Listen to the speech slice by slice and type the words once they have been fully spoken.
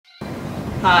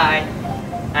Hi,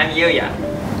 I'm Yuya.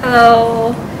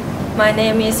 Hello, my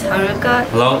name is Haruka.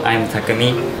 Hello, I'm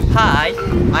Takumi. Hi,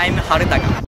 I'm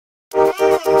Harutaka.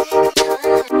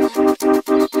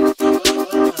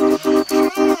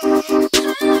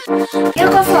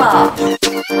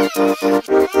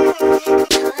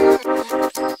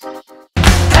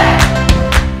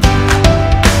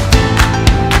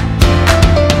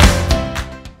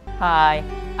 Hi,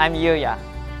 I'm Yuya.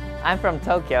 I'm from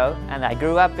Tokyo and I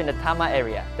grew up in the Tama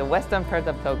area, the western part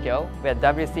of Tokyo where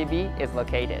WCB is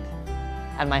located.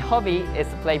 And my hobby is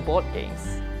to play board games.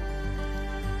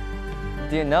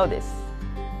 Do you know this?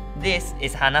 This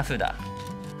is Hanafuda,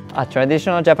 a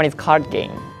traditional Japanese card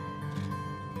game.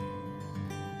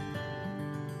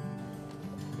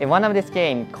 In one of this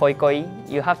game, Koi Koi,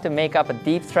 you have to make up a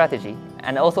deep strategy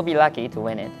and also be lucky to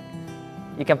win it.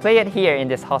 You can play it here in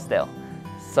this hostel.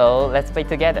 So let's play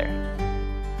together.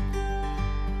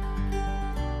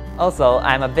 Also,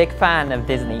 I'm a big fan of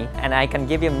Disney and I can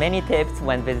give you many tips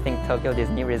when visiting Tokyo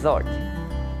Disney Resort.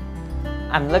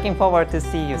 I'm looking forward to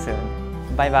see you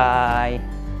soon. Bye bye.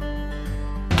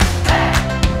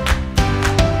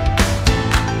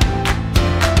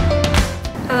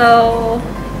 Hello,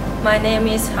 my name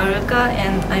is Haruka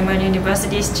and I'm a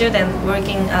university student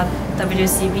working at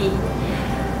WCB.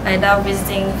 I love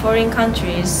visiting foreign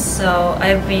countries, so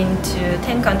I've been to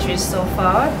 10 countries so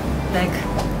far.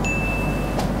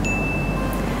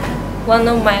 One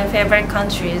of my favorite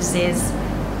countries is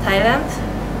Thailand,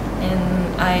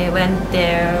 and I went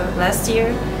there last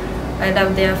year. I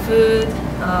love their food,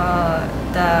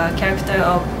 the character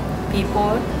of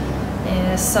people,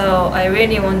 and so I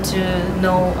really want to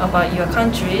know about your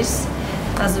countries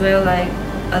as well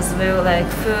like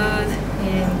food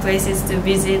and places to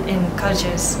visit and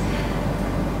cultures.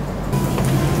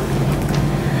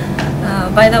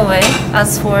 By the way,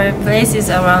 as for places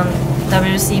around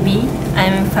WCB,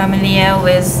 I'm familiar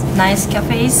with nice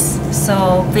cafes,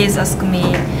 so please ask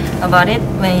me about it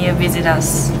when you visit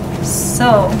us.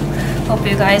 So, hope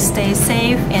you guys stay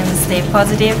safe and stay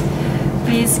positive.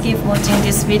 Please keep watching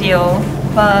this video.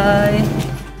 Bye!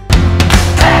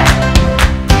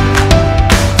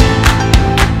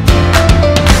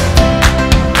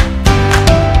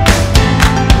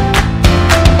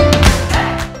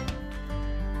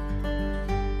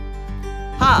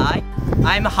 Hi,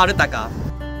 I'm Harutaka.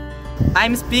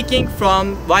 I'm speaking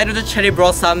from Wild Cherry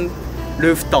Blossom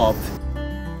Rooftop.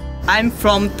 I'm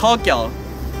from Tokyo.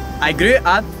 I grew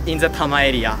up in the Tama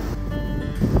area.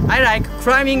 I like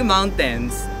climbing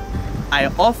mountains. I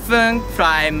often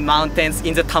climb mountains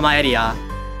in the Tama area.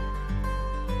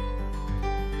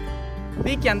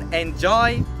 We can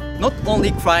enjoy not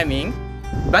only climbing,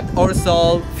 but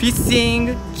also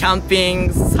fishing,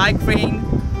 camping, cycling,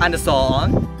 and so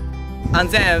on. And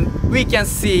then we can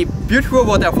see beautiful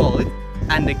waterfalls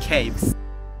and caves.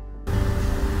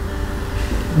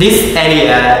 This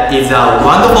area is a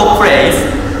wonderful place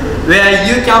where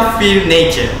you can feel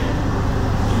nature.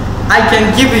 I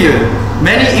can give you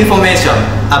many information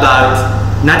about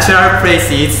natural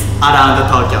places around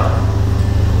Tokyo.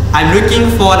 I'm looking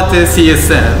forward to see you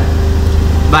soon.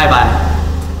 Bye bye.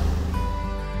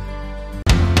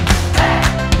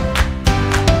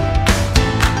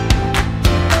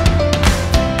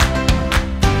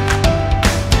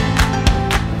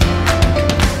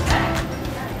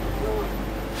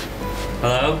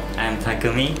 Hello, I'm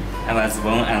Takumi. I was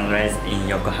born and raised in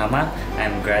Yokohama.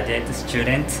 I'm a graduate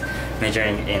student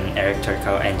majoring in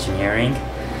electrical engineering.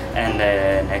 And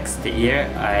next year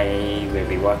I will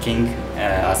be working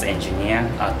as an engineer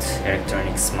at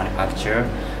electronics manufacturer.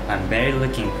 I'm very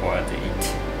looking forward to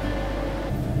it.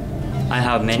 I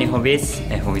have many hobbies,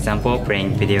 for example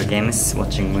playing video games,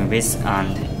 watching movies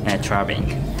and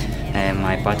traveling.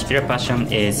 My particular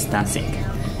passion is dancing.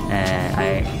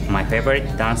 My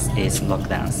favorite dance is rock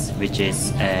dance, which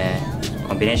is a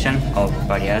combination of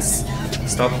various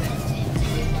stop,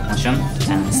 motion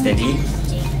and steady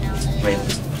rhythm.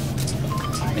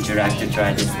 Would you like to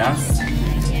try this dance?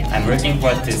 I'm looking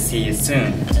forward to see you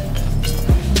soon.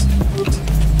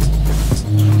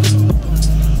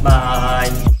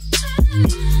 Bye!